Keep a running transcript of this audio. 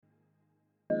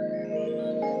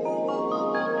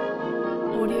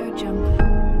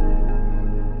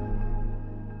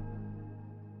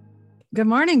Good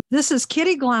morning. This is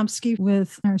Kitty Glomsky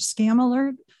with our Scam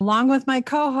Alert, along with my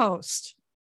co-host,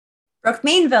 Brooke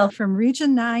Mainville from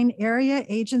Region 9 Area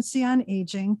Agency on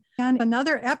Aging, on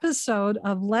another episode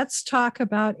of Let's Talk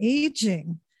About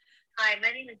Aging. Hi,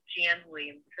 my name is Jan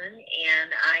Williamson,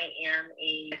 and I am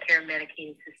a Care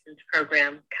Medicaid Assistance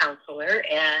Program counselor,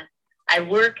 and I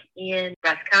work in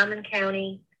Roscommon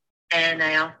County, and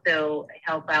I also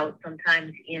help out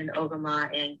sometimes in Ogama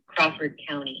and Crawford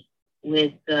County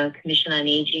with the Commission on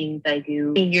Aging. I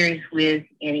do seniors with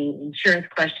any insurance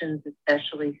questions,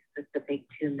 especially specific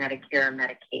to Medicare and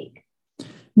Medicaid.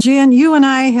 Jan, you and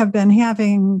I have been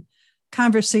having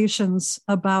conversations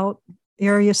about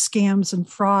area scams and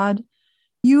fraud.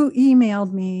 You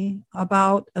emailed me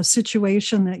about a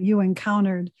situation that you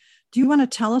encountered. Do you want to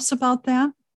tell us about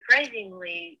that?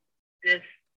 Surprisingly, this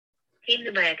came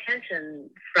to my attention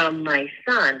from my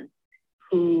son,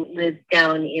 who lives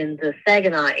down in the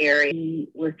Saginaw area. He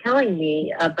was telling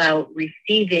me about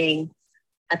receiving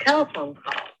a telephone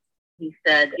call. He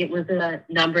said it was a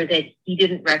number that he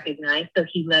didn't recognize, so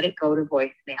he let it go to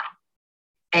voicemail.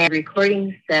 And the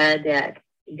recording said that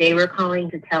they were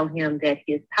calling to tell him that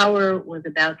his power was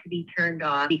about to be turned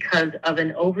off because of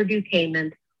an overdue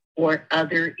payment or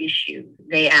other issues.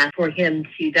 They asked for him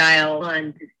to dial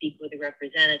 1 to speak with a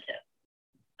representative.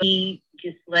 He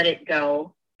just let it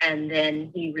go. And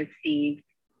then he received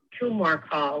 2 more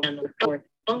calls. And the 4th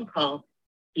phone call,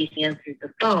 he answered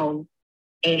the phone,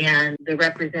 and the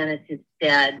representative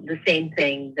said the same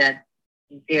thing, that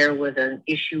there was an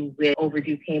issue with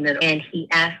overdue payment. And he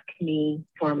asked me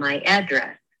for my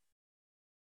address.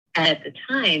 At the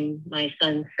time, my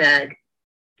son said,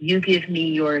 "You give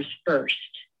me yours first."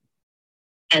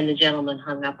 And the gentleman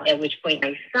hung up, at which point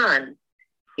my son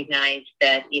recognized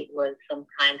that it was some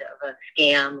kind of a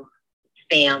spam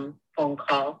phone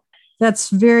call. That's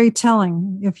very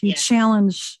telling. If you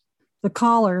challenge the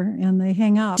caller and they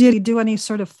hang up, did he do any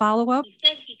sort of follow-up? He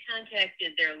said he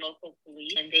contacted their local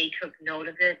police and they took note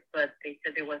of it, but they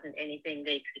said there wasn't anything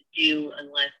they could do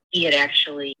unless he had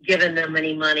actually given them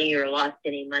any money or lost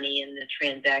any money in the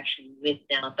transaction with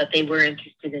them. But they were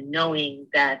interested in knowing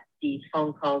that these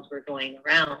phone calls were going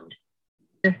around.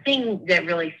 The thing that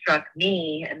really struck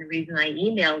me, and the reason I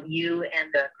emailed you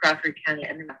and the Crawford County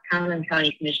and the Roscommon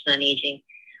County Commission on Aging,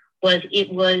 was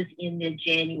it was in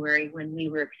mid-January when we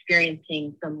were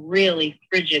experiencing some really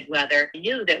frigid weather. I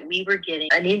knew that we were getting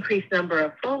an increased number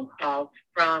of phone calls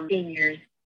from seniors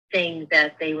saying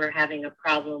that they were having a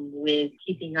problem with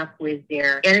keeping up with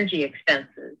their energy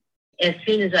expenses. As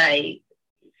soon as I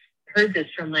heard this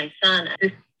from my son,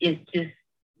 this is just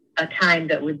a time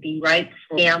that would be ripe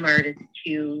for scam artists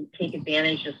to take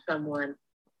advantage of someone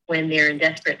when they're in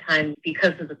desperate times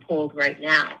because of the cold right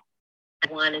now.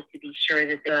 I wanted to be sure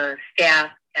that the staff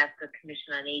at the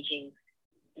Commission on Aging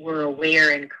were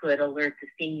aware and could alert the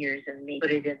seniors and maybe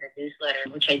put it in the newsletter,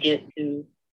 which I did, to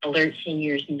alert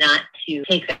seniors not to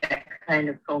take that kind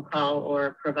of phone call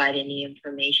or provide any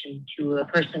information to a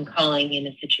person calling in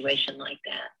a situation like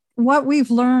that. What we've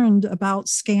learned about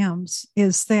scams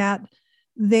is that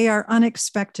they are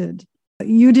unexpected.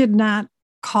 You did not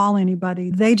call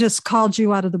anybody. They just called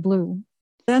you out of the blue.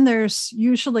 Then there's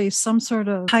usually some sort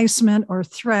of enticement or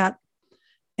threat.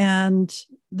 And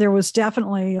there was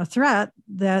definitely a threat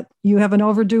that you have an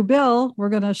overdue bill, we're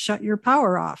going to shut your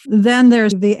power off. Then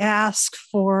there's the ask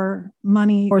for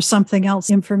money or something else,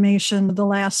 information. The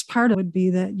last part would be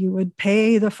that you would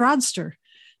pay the fraudster.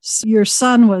 So your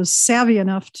son was savvy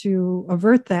enough to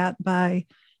avert that by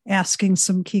asking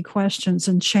some key questions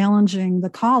and challenging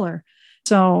the caller.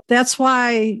 So that's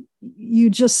why you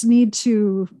just need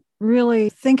to really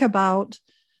think about,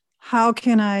 how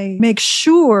can I make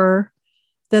sure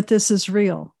that this is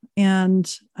real?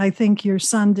 And I think your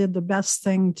son did the best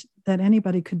thing that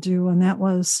anybody could do, and that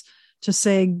was to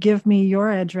say, give me your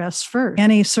address first.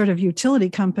 Any sort of utility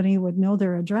company would know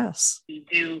their address. We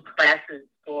do classes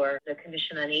for the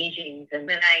Commission on Aging, and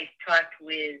when I talked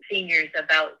with seniors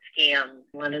about scams,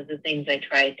 one of the things I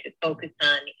try to focus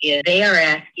on is they are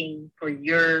asking for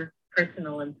your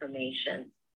personal information.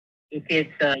 If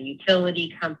it's a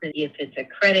utility company, if it's a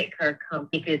credit card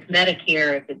company, if it's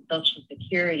Medicare, if it's Social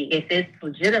Security, if it's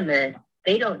legitimate,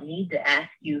 they don't need to ask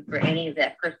you for any of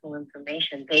that personal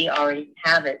information. They already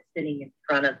have it sitting in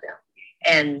front of them.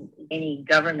 And any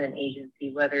government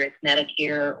agency, whether it's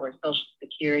Medicare or Social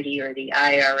Security or the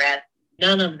IRS,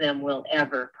 none of them will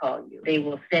ever call you. They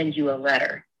will send you a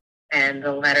letter, and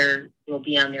the letter will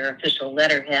be on their official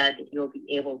letterhead. You'll be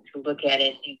able to look at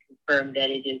it and confirm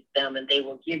that it is them, and they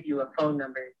will give you a phone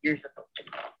number you're supposed to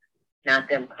call, not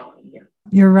them calling you.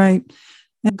 You're right.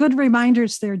 And good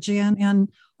reminders there, Jan. And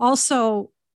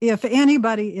also, if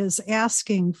anybody is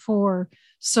asking for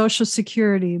Social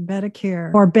Security,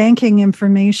 Medicare, or banking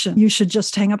information, you should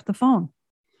just hang up the phone.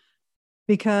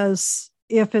 Because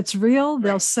if it's real,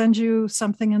 they'll send you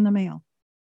something in the mail.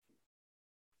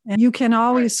 And you can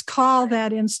always call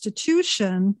that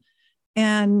institution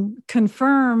and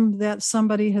confirm that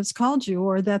somebody has called you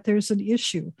or that there's an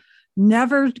issue.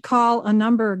 Never call a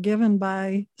number given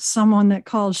by someone that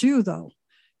calls you, though.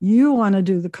 You want to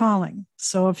do the calling.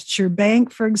 So if it's your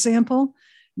bank, for example,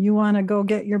 you want to go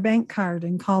get your bank card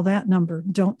and call that number.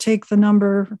 Don't take the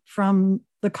number from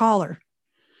the caller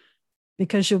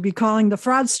because you'll be calling the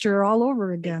fraudster all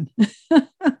over again.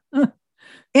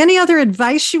 Any other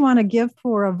advice you want to give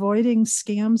for avoiding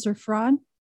scams or fraud?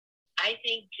 I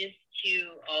think just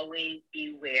to always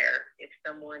beware if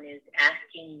someone is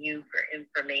asking you for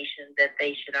information that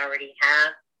they should already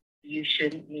have, you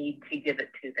shouldn't need to give it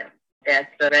to them.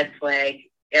 That's a red flag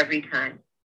every time.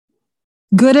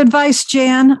 Good advice,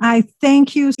 Jan. I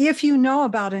thank you. If you know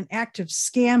about an active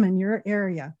scam in your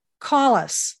area, call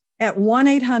us at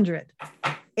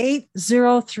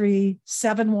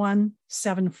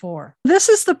 1-800-803-7174. This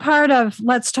is the part of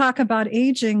Let's Talk About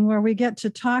Aging where we get to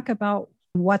talk about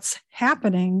what's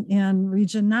happening in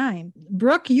Region 9.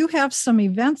 Brooke, you have some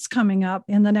events coming up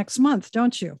in the next month,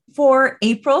 don't you? For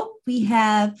April, we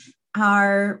have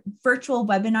our virtual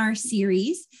webinar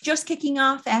series just kicking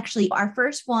off. Actually, our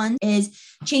first one is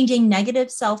Changing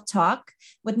Negative Self-Talk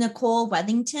with Nicole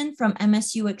Wethington from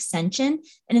MSU Extension.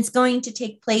 And it's going to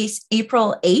take place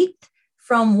April 8th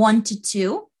from 1 to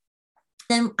 2.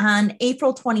 Then on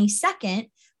April 22nd,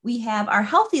 we have our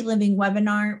Healthy Living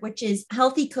webinar, which is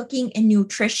healthy cooking and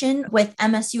nutrition with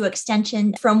MSU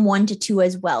Extension from 1 to 2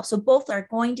 as well. So both are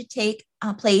going to take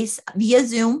place via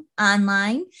Zoom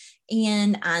online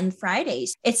and on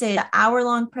Fridays. It's an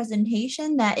hour-long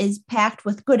presentation that is packed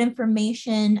with good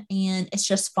information, and it's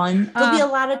just fun. There'll be a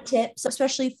lot of tips,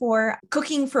 especially for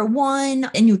cooking for one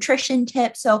and nutrition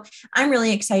tips. So I'm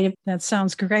really excited. That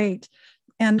sounds great.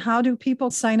 And how do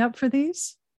people sign up for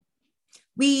these?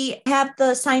 We have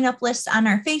the sign up list on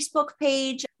our Facebook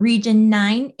page, Region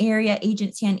 9 Area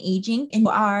Agency on Aging, and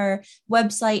our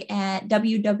website at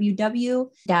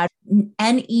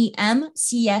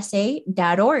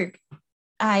www.nemcsa.org.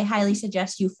 I highly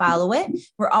suggest you follow it.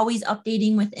 We're always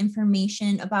updating with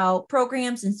information about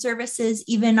programs and services.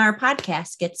 Even our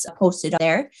podcast gets posted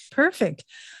there. Perfect.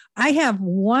 I have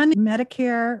one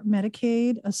Medicare,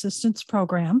 Medicaid assistance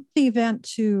program event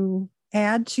to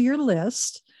add to your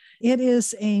list. It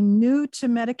is a new to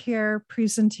Medicare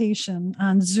presentation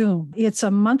on Zoom. It's a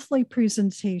monthly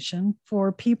presentation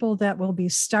for people that will be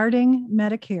starting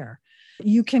Medicare.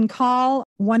 You can call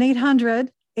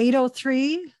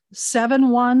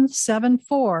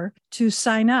 1-800-803-7174 to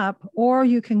sign up, or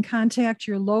you can contact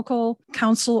your local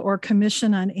council or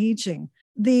commission on aging.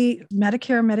 The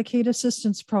Medicare Medicaid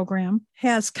Assistance Program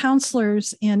has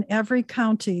counselors in every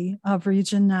county of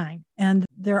Region 9, and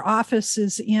their office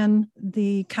is in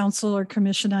the Council or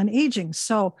Commission on Aging.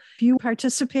 So if you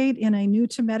participate in a new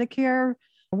to Medicare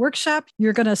workshop,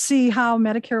 you're going to see how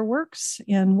Medicare works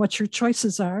and what your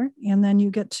choices are, and then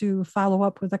you get to follow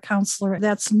up with a counselor.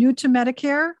 That's new to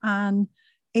Medicare on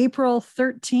April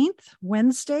 13th,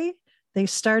 Wednesday. They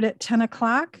start at 10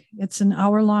 o'clock. It's an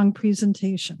hour-long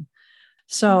presentation.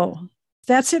 So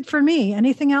that's it for me.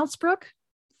 Anything else, Brooke?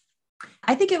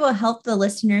 I think it will help the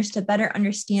listeners to better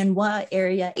understand what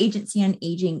Area Agency on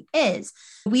Aging is.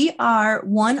 We are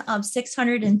one of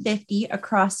 650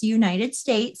 across the United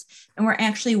States, and we're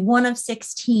actually one of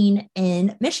 16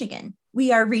 in Michigan.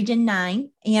 We are Region 9,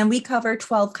 and we cover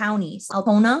 12 counties: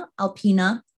 Alpena,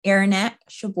 Alpena, Aranac,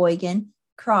 Sheboygan,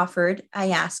 Crawford,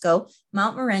 Iosco,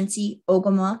 Montmorency,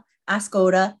 Ogama,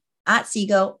 Oscoda,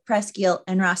 Otsego, Presqu'Île,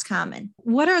 and Roscommon.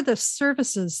 What are the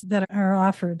services that are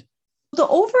offered? The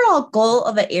overall goal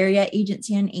of an Area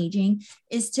Agency on Aging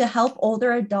is to help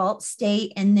older adults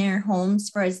stay in their homes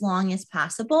for as long as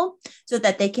possible so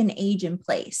that they can age in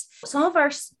place. Some of our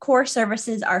core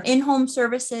services are in-home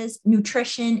services,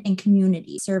 nutrition, and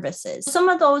community services. Some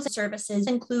of those services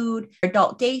include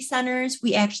adult day centers.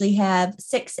 We actually have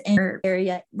 6 in our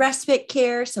area: respite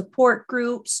care, support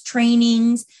groups,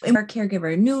 trainings, our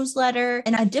caregiver newsletter,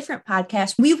 and a different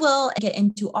podcast. We will get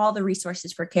into all the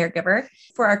resources for caregiver.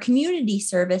 For our community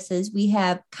services, we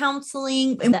have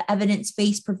counseling, and the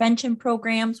evidence-based prevention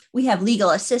programs. We have legal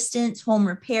assistance, home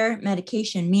repair,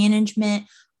 medication management,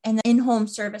 and the in-home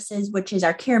services, which is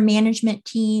our care management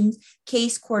teams,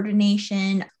 case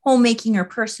coordination, homemaking or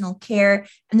personal care.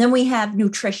 And then we have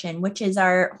nutrition, which is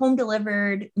our home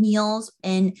delivered meals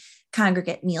and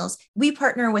congregate meals. We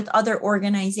partner with other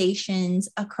organizations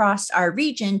across our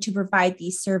region to provide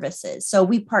these services. So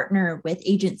we partner with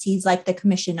agencies like the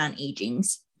Commission on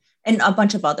Aging's and a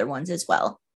bunch of other ones as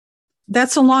well.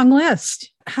 That's a long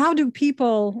list. How do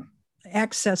people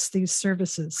access these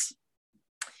services?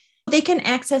 They can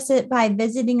access it by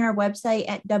visiting our website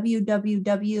at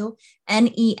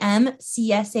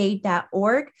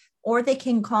www.nemcsa.org, or they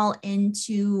can call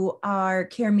into our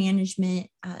care management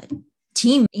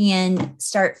team and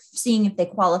start seeing if they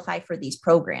qualify for these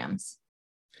programs.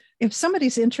 If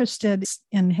somebody's interested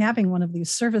in having one of these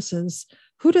services,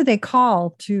 who do they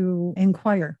call to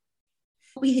inquire?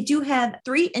 We do have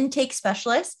 3 intake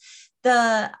specialists.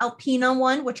 The Alpena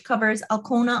one, which covers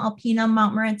Alcona, Alpena,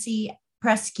 Montmorency,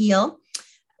 Presqu'île.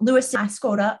 Lewis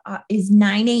Ascota is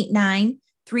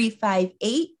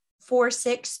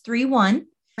 989-358-4631.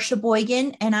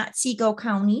 Sheboygan and Otsego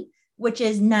County, which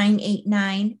is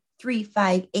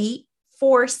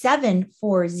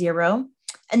 989-358-4740.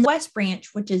 And the West Branch,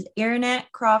 which is Aranet,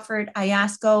 Crawford,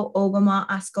 Iosco, Ogama,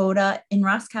 Oscoda, and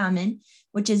Roscommon,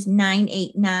 which is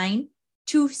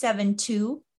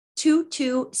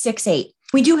 989-272-2268.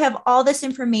 We do have all this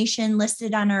information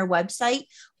listed on our website,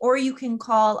 or you can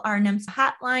call our NEMS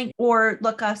hotline or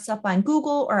look us up on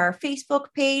Google or our Facebook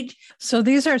page. So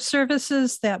these are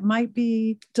services that might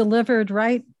be delivered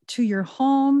right to your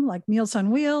home, like Meals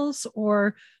on Wheels,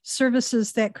 or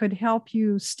services that could help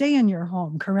you stay in your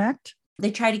home, correct?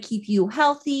 They try to keep you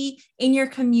healthy in your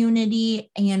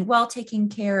community and well taken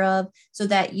care of so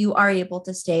that you are able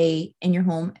to stay in your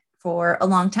home for a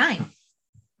long time.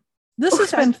 This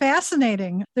has been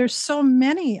fascinating. There's so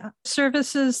many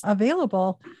services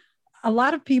available. A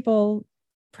lot of people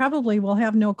probably will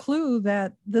have no clue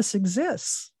that this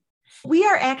exists. We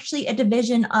are actually a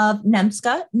division of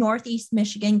NEMSCA, Northeast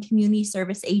Michigan Community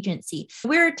Service Agency.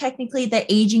 We're technically the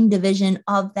aging division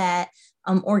of that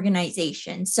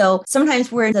organization. So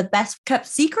sometimes we're the best kept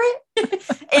secret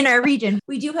in our region.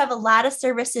 We do have a lot of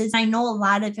services. I know a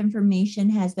lot of information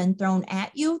has been thrown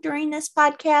at you during this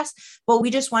podcast, but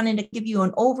we just wanted to give you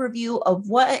an overview of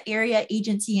what Area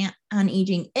Agency on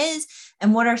Aging is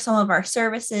and what are some of our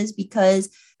services, because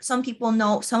some people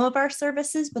know some of our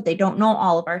services, but they don't know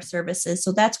all of our services.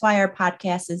 So that's why our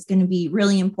podcast is going to be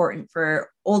really important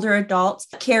for older adults,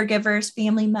 caregivers,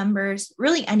 family members,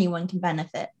 really anyone can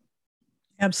benefit.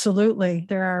 Absolutely.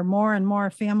 There are more and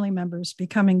more family members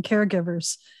becoming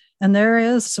caregivers, and there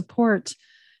is support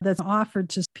that's offered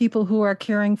to people who are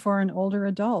caring for an older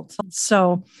adult.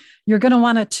 So you're going to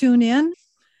want to tune in.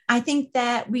 I think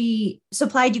that we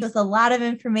supplied you with a lot of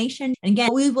information. And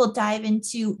again, we will dive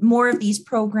into more of these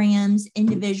programs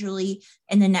individually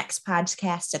in the next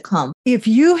podcast to come. If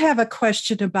you have a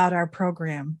question about our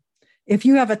program, if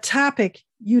you have a topic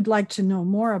you'd like to know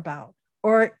more about,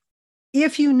 or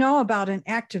if you know about an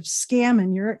active scam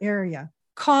in your area,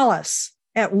 call us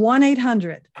at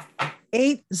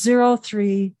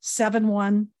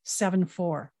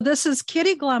 1-800-803-7174. This is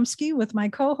Kitty Glumsky with my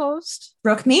co-host,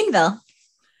 Brooke Mainville.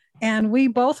 And we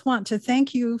both want to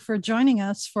thank you for joining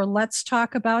us for Let's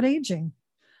Talk About Aging.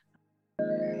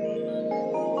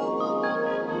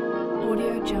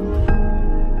 Audio Jungle.